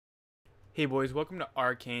Hey boys, welcome to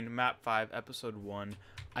Arcane, Map 5, Episode 1.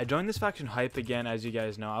 I joined this faction Hype again, as you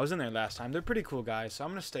guys know. I was in there last time. They're pretty cool guys, so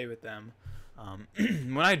I'm going to stay with them.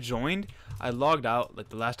 When I joined, I logged out. Like,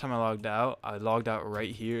 the last time I logged out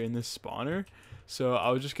right here in this spawner. So,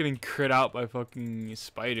 I was just getting crit out by fucking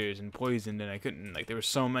spiders and poisoned, and I couldn't, like, there were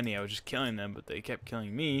so many. I was just killing them, but they kept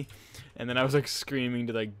killing me. And then I was, like, screaming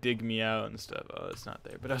to, like, dig me out and stuff. Oh, it's not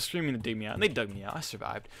there. But I was screaming to dig me out, and they dug me out. I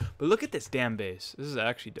survived. But look at this damn base. This is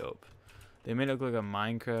actually dope. They made it look like a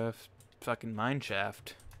Minecraft fucking mine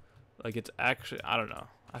shaft. Like, it's actually, I don't know.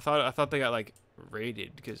 I thought they got like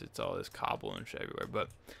raided because it's all this cobble and shit everywhere. But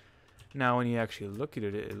now when you actually look at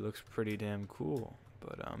it, it looks pretty damn cool.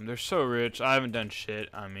 But they're so rich. I haven't done shit.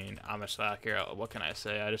 I mean, I'm a slacker. What can I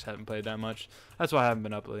say? I just haven't played that much. That's why I haven't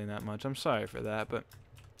been uploading that much. I'm sorry for that. But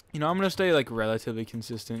you know, I'm gonna stay like relatively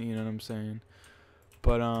consistent. You know what I'm saying?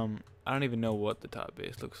 But I don't even know what the top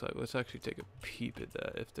base looks like. Let's actually take a peep at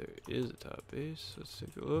that. If there is a top base, let's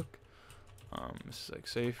take a look. This is like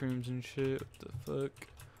safe rooms and shit. What the fuck?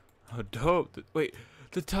 Oh, dope. Wait,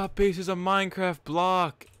 the top base is a Minecraft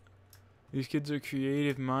block. These kids are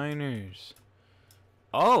creative miners.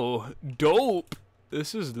 Oh, dope.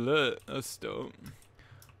 This is lit. That's dope.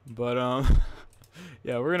 But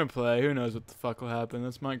yeah, we're gonna play. Who knows what the fuck will happen?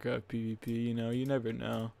 That's Minecraft PvP. You know, you never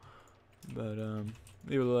know. But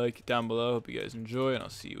leave a like down below. Hope you guys enjoy, and I'll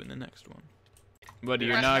see you in the next one. Buddy,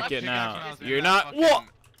 you're not getting out. You're not. What?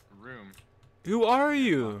 Room. Who are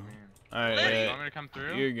you? Oh, Alright, you want me to come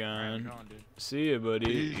through? you're gone. See ya,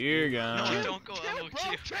 buddy. You're gone. No, don't go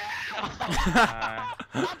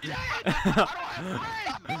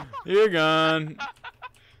You're gone.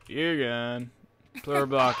 You're gone. Pro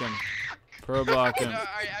blocking. Pro blocking.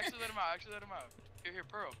 Alright, actually let him out. Here,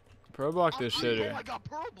 Pearl. Pro block this shitter. Oh, I got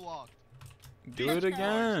pearl blocked. Do it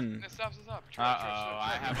again. Stop.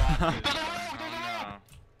 I have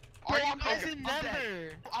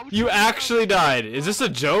You actually died. Is this a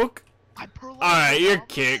joke? Alright, you're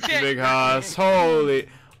kicked, big hoss. Holy.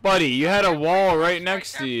 Buddy, you had a wall right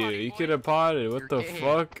next to you. You could have potted. What the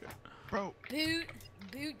fuck? Bro. Boot,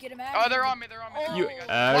 get him out. Oh, they're on me. You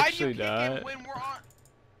actually died.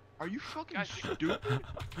 Are you fucking stupid?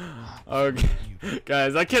 Okay.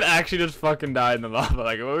 Guys, that kid actually just fucking died in the lava.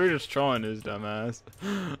 Like, we were just trolling his dumb ass.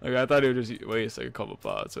 Like, I thought he would just waste like a couple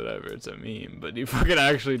pots, whatever. It's a meme. But he fucking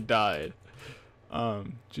actually died.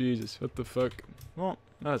 Jesus, what the fuck? Well,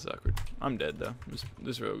 that's awkward. I'm dead, though.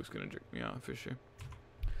 This rogue's gonna jerk me out for sure.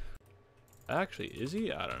 Actually, is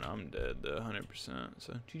he? I don't know. I'm dead, though, 100%.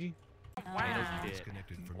 So, GG.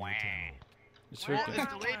 Just Is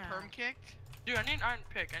freaking. delayed perm kicked? Dude, I need an iron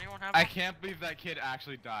pick. Anyone have I one? can't believe that kid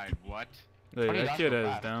actually died. What? Like, that kid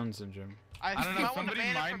has Down syndrome. I don't know. Somebody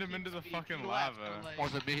mined him into the fucking lava.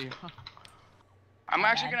 Wasn't me. I'm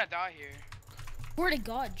actually gonna die here. Swear to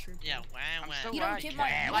God, Trooper. Yeah, I'm wow, so wow. You don't get my,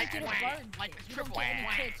 you don't get a burn like kit. You don't get any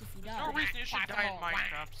kits if you No die. reason you should die in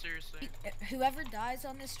Minecraft, seriously. Whoever dies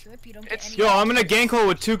on this trip, you don't get any. Yo, I'm in a gank hole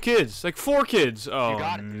with 2 kids. Like 4 kids. Oh,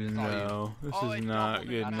 got it, dude. It's all you. no. This Oh, is it's not double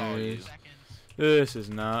good me. news. This is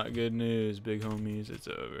not good news, big homies. It's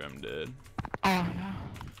over. I'm dead.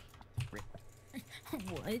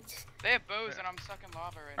 What? They have bows and I'm stuck in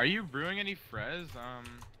lava right Are you brewing any Frez?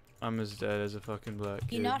 I'm as dead as a fucking black Do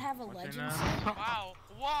kid. you not have a What's your legend name? set? Wow,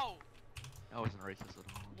 whoa, That wasn't racist at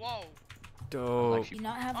all. whoa. Dope. Do you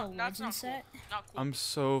not have a That's legend not set? cool. Not cool. I'm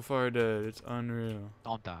so far dead. It's unreal.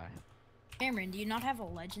 Don't die. Cameron, do you not have a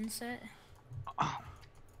legend set?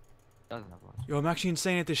 Doesn't have one. Yo, I'm actually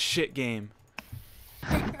insane at this shit game.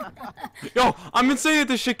 Yo, I'm insane at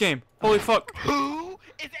this shit game. Holy fuck. Who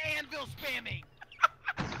is Anvil spamming?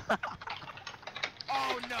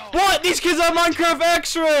 Oh no. What? These kids have Minecraft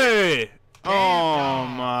X-Ray! Oh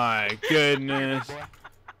my goodness.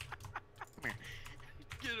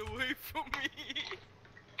 Get away from me.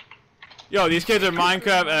 Yo, these kids are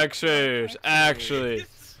Minecraft X-Rays. Actually.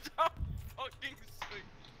 Stop fucking swinging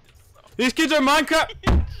yourself. These kids are Minecraft.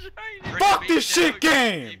 Shiny. Fuck this shit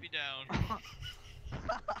game! Baby down.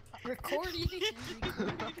 Recording.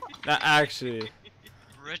 Nah, actually,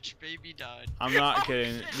 Rich baby died. I'm not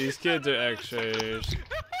kidding. These kids are X-Rays.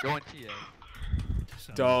 Go in TA.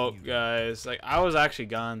 Dope, guys. Like, I was actually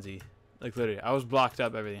Gonzi. Like, literally, I was blocked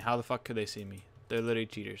up everything. How the fuck could they see me? They're literally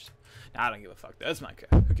cheaters. Nah, I don't give a fuck. That's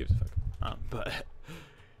Minecraft. Who gives a fuck? But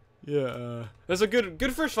yeah, that's a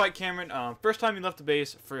good first fight, Cameron. First time you left the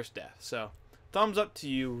base, first death. So, thumbs up to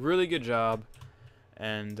you. Really good job.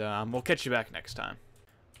 And we'll catch you back next time.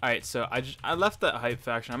 Alright, so I left that hype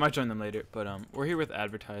faction. I might join them later, but we're here with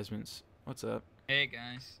advertisements. What's up? Hey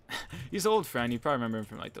guys. He's an old friend. You probably remember him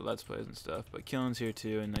from like the Let's Plays and stuff. But Killen's here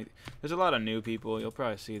too, and like there's a lot of new people. You'll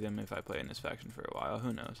probably see them if I play in this faction for a while.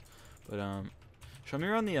 Who knows? But show me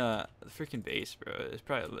around the freaking base, bro. It's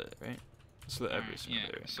probably lit, right? It's lit every Alright, single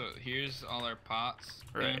yeah. day. So here's all our pots.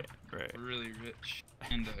 Right, right. We're really rich.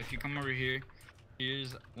 And if you come over here,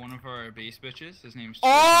 here's one of our base bitches. His name's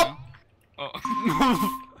Oh!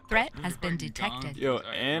 Oh. Threat has been Fucking detected. Yo,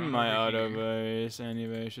 Alright, and run my over here. auto-virus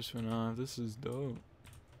antivirus just went off. This is dope.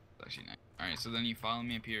 Actually, nice. Alright, so then you follow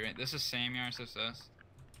me up here, right? This is Sam SSS,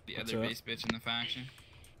 the What's other up? base bitch in the faction.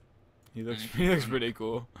 He looks if he you looks run- pretty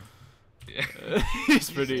cool. Yeah. He's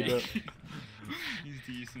pretty dope. He's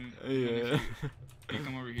decent. Yeah. You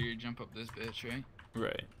come over here, jump up this bitch, right?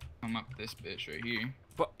 Right. Come up this bitch right here.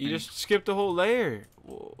 But you And- just skipped a whole layer.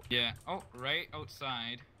 Whoa. Yeah. Oh, right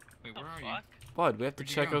outside. Wait, where are you? Bud, we have to Where'd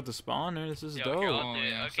you check go? out the spawner. This is Yo, dope. here, Oh, I'll do it.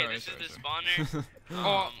 yeah, Okay, sorry, this sorry, is the sorry. spawner.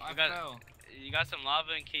 Oh, I we got- fell. You got some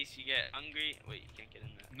lava in case you get hungry. Wait, you can't get in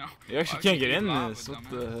there. No. You actually Why can't would you get in lava, this. What dumbass?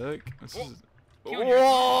 the heck? This Oh, is. Keon, you're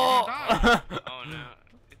Whoa! gonna Oh no.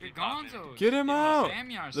 You're He popped me. gonzo. Get him out!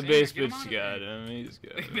 The base bitch got got him. He's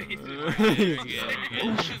got The base him. bitch- He's Okay, got okay,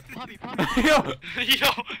 him. okay. Poppy, Poppy.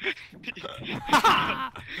 Yo.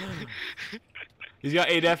 He's got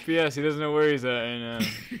 8 FPS. He doesn't know where he's at right now.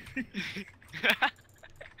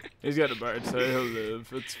 He's got a bard, so he'll live.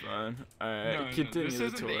 It's fine. Alright, continue this the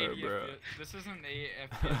isn't tour, 80 bro. This isn't 8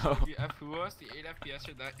 FPS. Oh. If you F us, the 8 FPS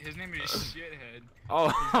or that. His name is Shithead.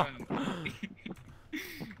 Oh.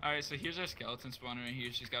 Alright, so here's our skeleton spawner right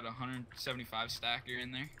here. She's got a 175 stacker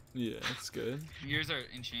in there. Yeah, that's good. Here's our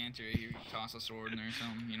enchanter right here. You toss a sword in there or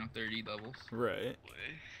something, you know, 30 levels. Right.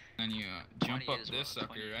 Then you jump 20 up as this well,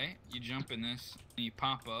 sucker, 20. right? You jump in this, and you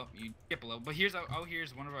pop up, you skip a level. But here's out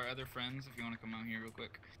here's one of our other friends, if you want to come out here real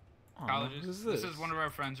quick. Aw, Colleges. who's This is one of our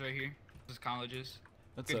friends right here. This is Colleges.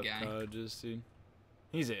 What's good up, guy. colleges, dude?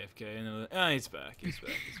 He's AFK. And he's back. He's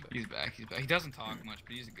back. He's back. He's back, he's back. He doesn't talk much,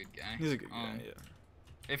 but he's a good guy. He's a good guy. Yeah.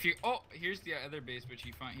 If you here's the other base bitch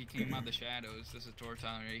he came out of the shadows. This is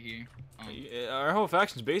Tortile right here. Our whole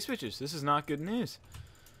faction's base bitches. This is not good news.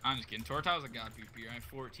 I'm just kidding. Tortile's a god pooper. I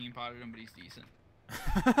 14 potted him, but he's decent.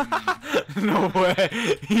 No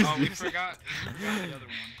way. He's Oh, we forgot the other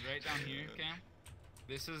one. Right down here, Cam.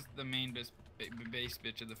 This is the main base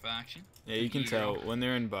bitch of the faction. Yeah, you can tell when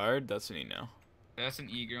they're in Bard. That's when you know. That's an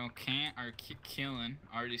e-girl. Can't or killing.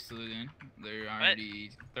 Already slid in. They're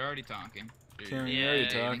already talking. Kim, Yeah, you already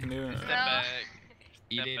yeah. talking to him? Step back.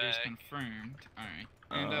 E-daters back. confirmed. Alright.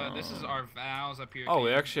 And this is our vows up here. Oh, we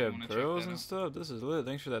Cam, actually if you have wanna check pearls that and out. stuff. This is lit.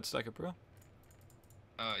 Thanks for that stack of pearl.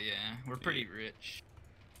 Oh yeah, we're pretty rich.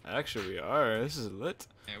 Actually, we are. This is lit.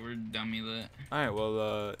 Yeah, we're dummy lit. Alright,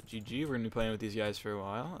 well, GG. We're gonna be playing with these guys for a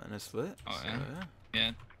while, and it's lit. Oh, so, yeah?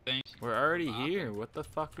 Yeah, thanks. We're already Bopping. here. What the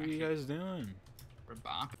fuck are you guys doing? We're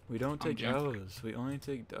bopping. We don't I'm take jumping. L's. We only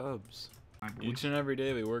take dubs. My boys. Each and every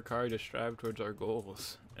day, we work hard to strive towards our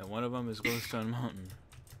goals, and one of them is Glowstone Mountain.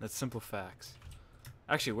 That's simple facts.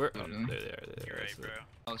 Actually, we're oh, Really? there they are. There they You're are. right, That's bro.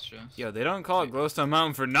 Let's just. Yo, they don't call it Glowstone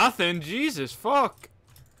Mountain for nothing. Jesus, fuck.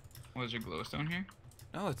 Was your glowstone here?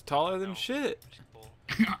 No, it's taller than No. shit. Cool.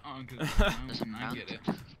 Oh, 'cause I get it.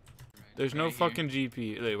 There's no Right here. fucking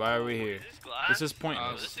GP. Wait, why are we Ooh, here? Is this glass? This is Oh,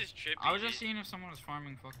 pointless. this is trippy. I was just dude. seeing if someone was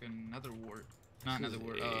farming fucking nether wart. Not This nether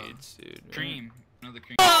is wart. AIDS, dude. right? Cream. Another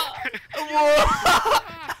cream. Whoa!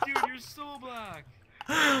 Dude, you're so black.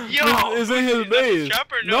 Yo, This isn't his is that the base.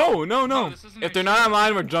 trap or no? No, No, this isn't If a they're not trap.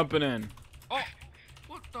 online, we're jumping in. Oh,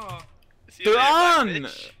 what the? See you They're later, black on.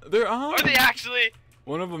 bitch. They're on. Are they actually?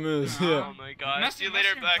 One of them is. They're Yeah. Oh my god. Mess- See you later,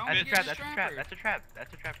 mess black him, That's a don't bitch. get trap, that's a trap, that's a trap,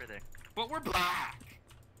 that's a trap right there. But we're black.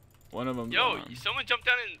 One of them. Yo, someone jump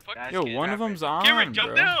down and fuck That's this Yo, kid. one of them's on, Cameron, jump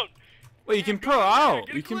bro. down. Wait, you can Get pro a out.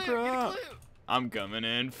 clip, You can pro get a out. clip. I'm coming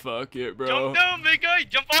in. Fuck it, bro. Jump down, big guy.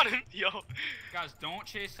 Jump on him. Yo. Guys, don't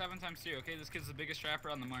chase 7x3, okay? This kid's the biggest trapper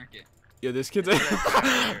on the market. Yo, this kid's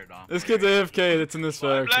Fair enough. this kid's AFK. That's in this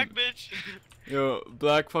Black faction. bitch. Yo,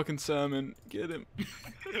 black fucking salmon, get him.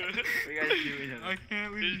 What are you guys doing? I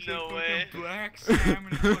can't believe There's you no said way. fucking black salmon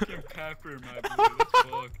and fucking pepper, my boy. That's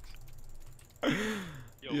fucked.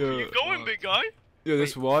 Yo, Yo. where you going, big guy? Yo,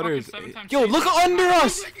 this Wait, water is. fucking 7x3 Yo, look under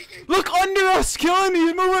us! Look under us! Killing me!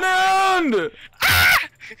 He's moving around!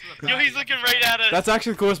 Yo, he's looking right at us. That's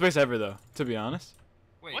actually the coolest base ever, though, to be honest.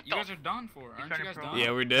 Wait, What you the guys are done for. Aren't trying you to guys pro- done?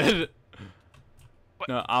 Yeah, we did. What?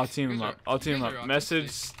 No, I'll team You him guys up. are- I'll team you him guys up. are Message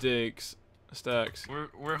autistic. sticks. Stacks.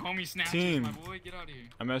 We're homie snatchers, Team. my boy. Get out of here.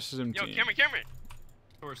 I messaged him Yo, team. Cameron.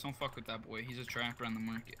 Taurus, don't fuck with that boy. He's a trapper on the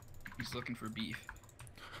market. He's looking for beef.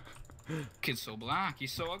 Kid's so black.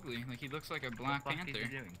 He's so ugly. Like, he looks like a Black What the fuck is Panther.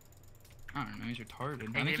 he doing? I don't know. He's retarded. Hey,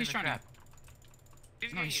 I think get him in he's the trying trap.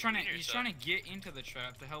 to. No, he's trying to get into the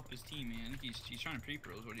trap to help his team, man. I think he's trying to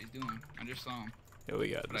pre-pro is what he's doing. I just saw him. Yeah, we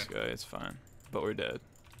got this guy. It's fine. But we're dead.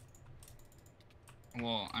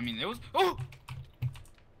 Well, I mean, it was. Oh!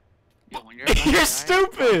 Yo, when you're about to You're die,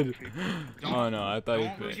 stupid. Don't- Oh no, I thought you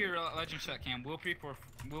Don't lose could. your legend set, Cam. We'll pre-pro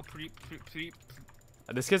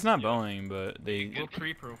This kid's not bowling, but they. we'll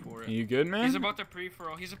pre-pro for it. You good, man? He's about to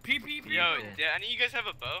pre-pro. He's a pre-pro. Yo, do any of you guys have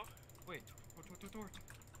a bow? Wait.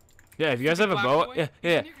 Yeah, if you guys have a Black bow, boy? yeah,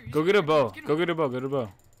 He's yeah. a nigger, he's Go a get a nigger, bow. let's get Go him. get a bow. Go get a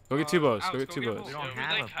bow. Go get 2 bows. Alex, Go get go 2 get a bows. bow. We don't Yo, we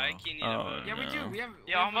have like a bow. hiking in Oh, a bow. Yeah, we do. no. We have.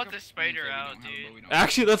 Yeah, I'm about to spider out, We don't have a dude. bow, we don't.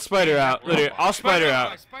 Actually, let's spider out. Literally, I'll spider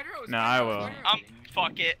out. Spider out. No, I will.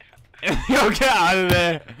 Fuck it. Yo, get out of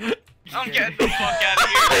there. I'm getting the fuck out of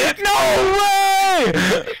here. No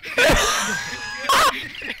way!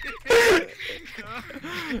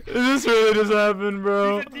 This really just happened,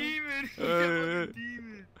 bro. He's a demon. He's a Uh, fucking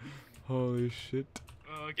demon. Holy shit.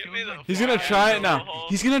 Get Kill me him the like He's fuck gonna out try of it the now. hole.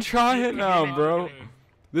 He's gonna try it now, bro.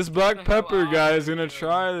 This black Get the hell pepper out guy of is gonna here.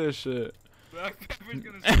 try this shit. Black Pepper's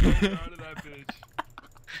gonna spider out of that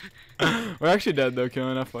bitch. We're actually dead though,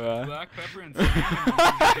 killing FYI. Black Pepper and salmon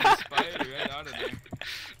gonna spider right out of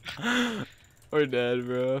there. We're dead,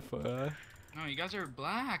 bro. FYI. No, you guys are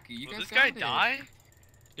black. You Will guys this got guy it. die?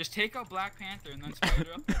 Just take out Black Panther and then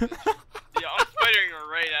spider up. that bitch. Yeah, I'm spidering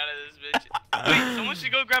right out of this bitch. Wait, someone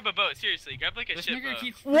should go grab a boat. Seriously, grab like a This shit nigga boat.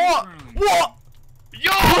 keeps What? free-throwing. What?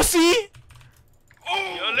 Yo! Pussy!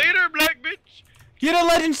 Yo, later, black bitch. Get a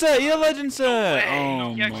legend set. Get a legend set. way.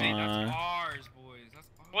 Oh He actually- my. That's ours, boys. That's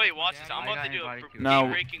ours. Wait, watch this. Daddy. I'm about to do a invited to No,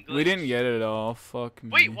 breaking glitch. we didn't get it all. Fuck me.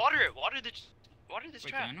 Wait, water it. Water this Wait,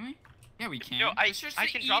 trap. can we? Yeah, we can. Yo, It's just I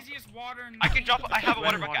the can drop- easiest water in I can drop. I have a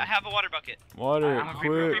water Water. bucket. I have a water bucket. Water I'm it a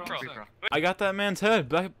quick. Pre-pro. pre-pro. I got that man's head.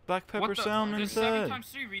 Black pepper What the? salmon's This 7 head. times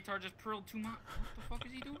 3 retard just pearled 2 miles. What the fuck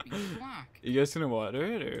is he doing? He's black. You guys gonna water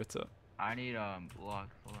it or what's up? I need block.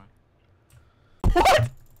 Hold on.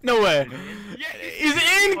 What? No way. Yeah, He's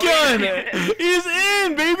in, gun. He's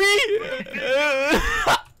in, baby.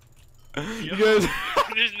 You guys,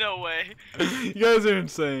 There's no way. you guys are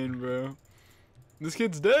insane, bro. This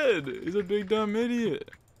kid's dead. He's a big dumb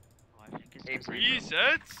idiot. Oh, I think it's Hey, just like-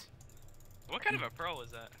 resets. What kind of a pro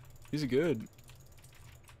was that? He's good.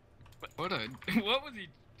 What a. What was he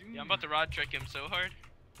doing? Yeah, I'm about to rod trick him so hard.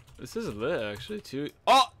 This is lit, actually.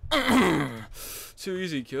 Oh, 2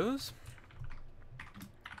 easy kills.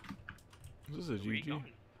 This is a Where you GG.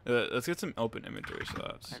 going? Let's get some open inventory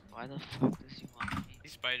slots. Why the fuck does he want me?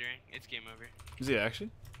 He's spidering. It's game over. Is he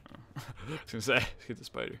actually? Oh. I was gonna say, let's get the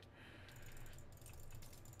spider.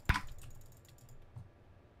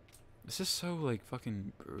 This is so like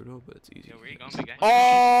fucking brutal, but it's easy. Yo, where you to going, fix. big guy?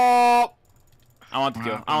 Oh! I want the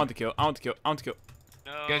kill. I want the kill. I want the kill. I want the kill.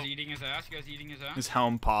 No. You guys eating his ass? You guys eating his ass? His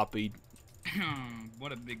helm poppy.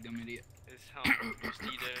 What a big dumb idiot. His helmet was dead.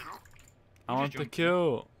 I want the jumped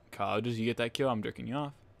kill. Colleges, you get that kill, I'm jerking you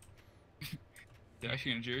off. They're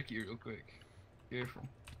actually gonna jerk you real quick. Careful.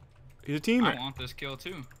 He's a I teamer. want this kill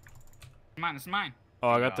too. Mine, it's mine. Oh,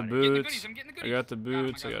 I got the Got it. Getting the boots. goodies, I'm getting the I goodies. got the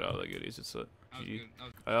boots. I it. got all the goodies. It's lit. That was GG. good. That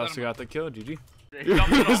was- I let also him got the kill. GG.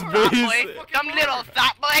 Dumb little His fat base. boy. Dumb little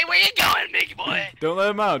fat boy. Where you going, big boy? Don't let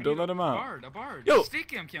him out. Don't let him A out. bard, a bard. Yo.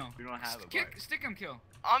 Stick him, kill. We don't have a Kick, bard. stick him, kill.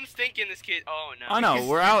 I'm stinking this kid. Oh no. I know.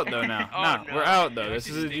 We're out though now. Oh, Nah, no. we're out though. You're This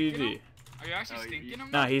is a actually stinking GG. him? Are you actually Oh, stinking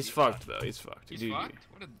him? Nah, now? he's fucked though. He's fucked. He's GG. fucked?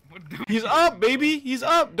 What a He's up, baby. He's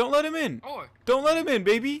up. Don't let him in. Oh, Don't let him in,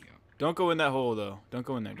 baby. Don't go in that hole though. Don't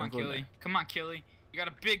go in there. come on, Don't go in Killy. Come on, Killy. You got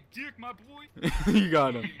a big dick, my boy. there. You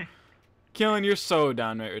got him. Killing, you're so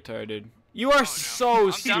downright retarded. You are Oh, no. so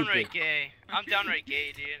I'm stupid. downright gay. I'm downright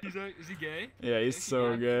gay, dude. Is he gay? Yeah, he's Is he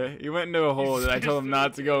so gay? gay. You went into a hole that I told him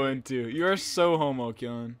not to go into. You are so homo,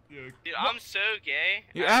 Killing. Dude, I'm so gay.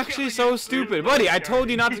 You're actually so stupid, buddy. I told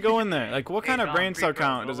you not to go in there. Like, what kind of Hey, brain Dom, cell free throw.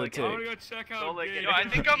 count does Don't it like I'm take? gonna go check out Don't like gay. it. Yo, I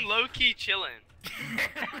think I'm low key chilling.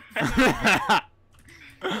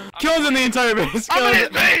 Kills in the entire base. I'm in his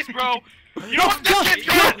Kills- face, bro. You know what Kill- this kid's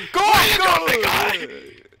kill- doing? Go Where you on, going, big guy? go!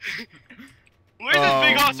 Where's this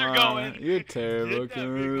big Oh, officer my. going? You're terrible, Get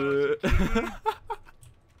that big Killing.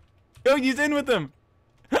 Yo, he's in with him.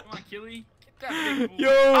 Come on, Killy. Get that big boy.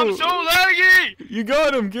 Yo, I'm so laggy. you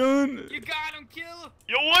got him, Killing. You got him, Kill.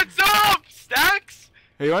 Yo, what's up, Stacks?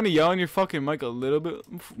 Hey, you want to yell in your fucking mic a little bit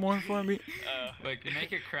more for me? Like,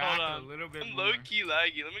 make it crack a on. little bit I'm more. low key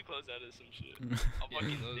laggy. Let me close out of some shit. I'll Yeah,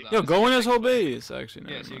 fucking close dig out. Yo, this go in shit. his whole base. Actually,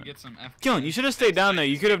 Yeah, never so you mind. get some F. Killing, you should have stayed down there.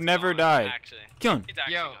 You could have never It's died. gone, Actually, Killing, it's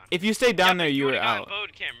actually Yo. gone. if you stayed down there, you were would've got out.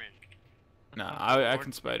 bowed, Cameron. Nah, I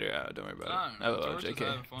can spider out. Don't worry I about don't know, it. LOL, George is JK.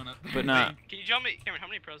 having fun up there. But nah, Can you jump me, Cameron? How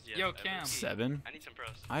many pros do you Yo, have? Cam. 7. I need some pros.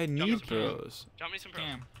 I me need some pros. Jump me some pros.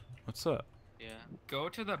 Cam, What's up? Yeah. go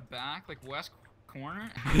to the back, like west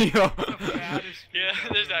corner. Yo, The fattest Yeah,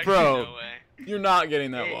 feet there's ever. actually Bro. no way. you're not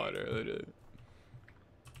getting that Hey. water. Literally.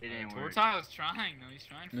 It didn't work. Tortile's trying though. He's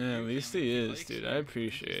trying. For Yeah, you, at least Cameron. he is, likes dude. you. I I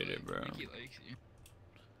appreciate think he's it, bro. I think he likes you.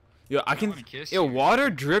 Yo, I can. wanna kiss Yo, you. water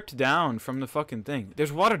dripped down from the fucking thing.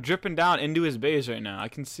 There's water dripping down into his base right now. I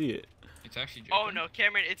can see it. It's actually. Oh dripping. no,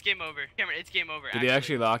 Cameron, it's game over. Cameron, it's game over. Did he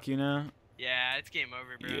actually lock you now? Yeah, it's game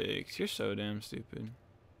over, bro. Yikes, you're so damn stupid.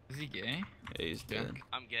 Is he gay? Yeah, he's Yeah. dead.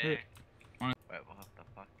 I'm gay. Wait, what the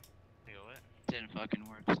fuck? Nigga, what? Didn't fucking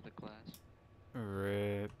work for the class.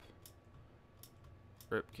 Rip.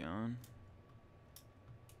 Rip, Kellen.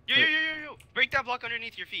 Yo, yo, yo, yo, yo! Break that block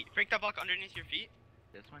underneath your feet. Break that block underneath your feet,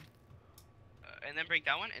 This one? and then break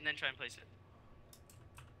that one, and then try and place it.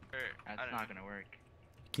 Or, I That's don't not know. gonna work.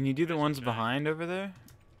 Can you do the There's a ones try. behind over there?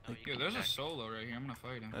 Oh, you Yo, can there's a check. solo right here. I'm gonna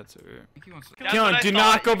fight him. That's weird. I think he wants to. That's Killen, what I do thought.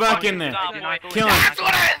 not go You back fucking in there. stop, Did boy. not go in Killen. there. That's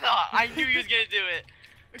what I thought! I knew he was gonna do it!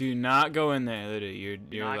 Do not go in there, literally. You're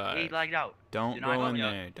He live. lagged out. Don't do not go go in in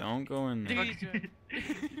there. Don't go in there.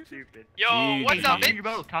 Stupid. Yo, what's GG. up, Toss me bitch? your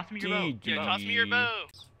bow. Toss me your bow. GG. Yo, toss me your bow.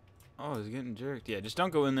 Oh, he's getting jerked. Yeah, just don't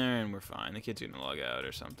go in there and we're fine. The kid's gonna log out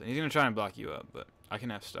or something. He's gonna try and block you up, but I can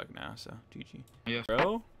have stuck now, so GG. Yeah.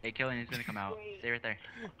 Bro? Hey, Killian, he's gonna come out. Stay right there.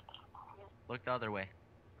 Look the other way.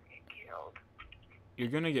 You're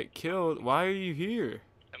gonna get killed. Why are you here?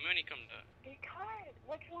 The mooney come to. Because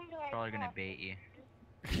which one do I Probably gonna have? bait you.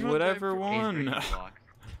 Whatever Hey, one. freaking blocks.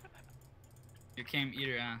 You came eat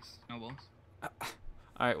your ass. No balls.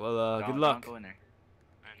 Alright, well, Don't- good luck. Don't go in there.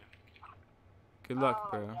 I know. Good luck,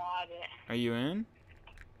 Oh, I bro. got it. Are you in?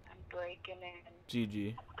 I'm breaking in.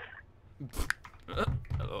 GG.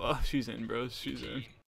 Oh, she's in, bro. She's in.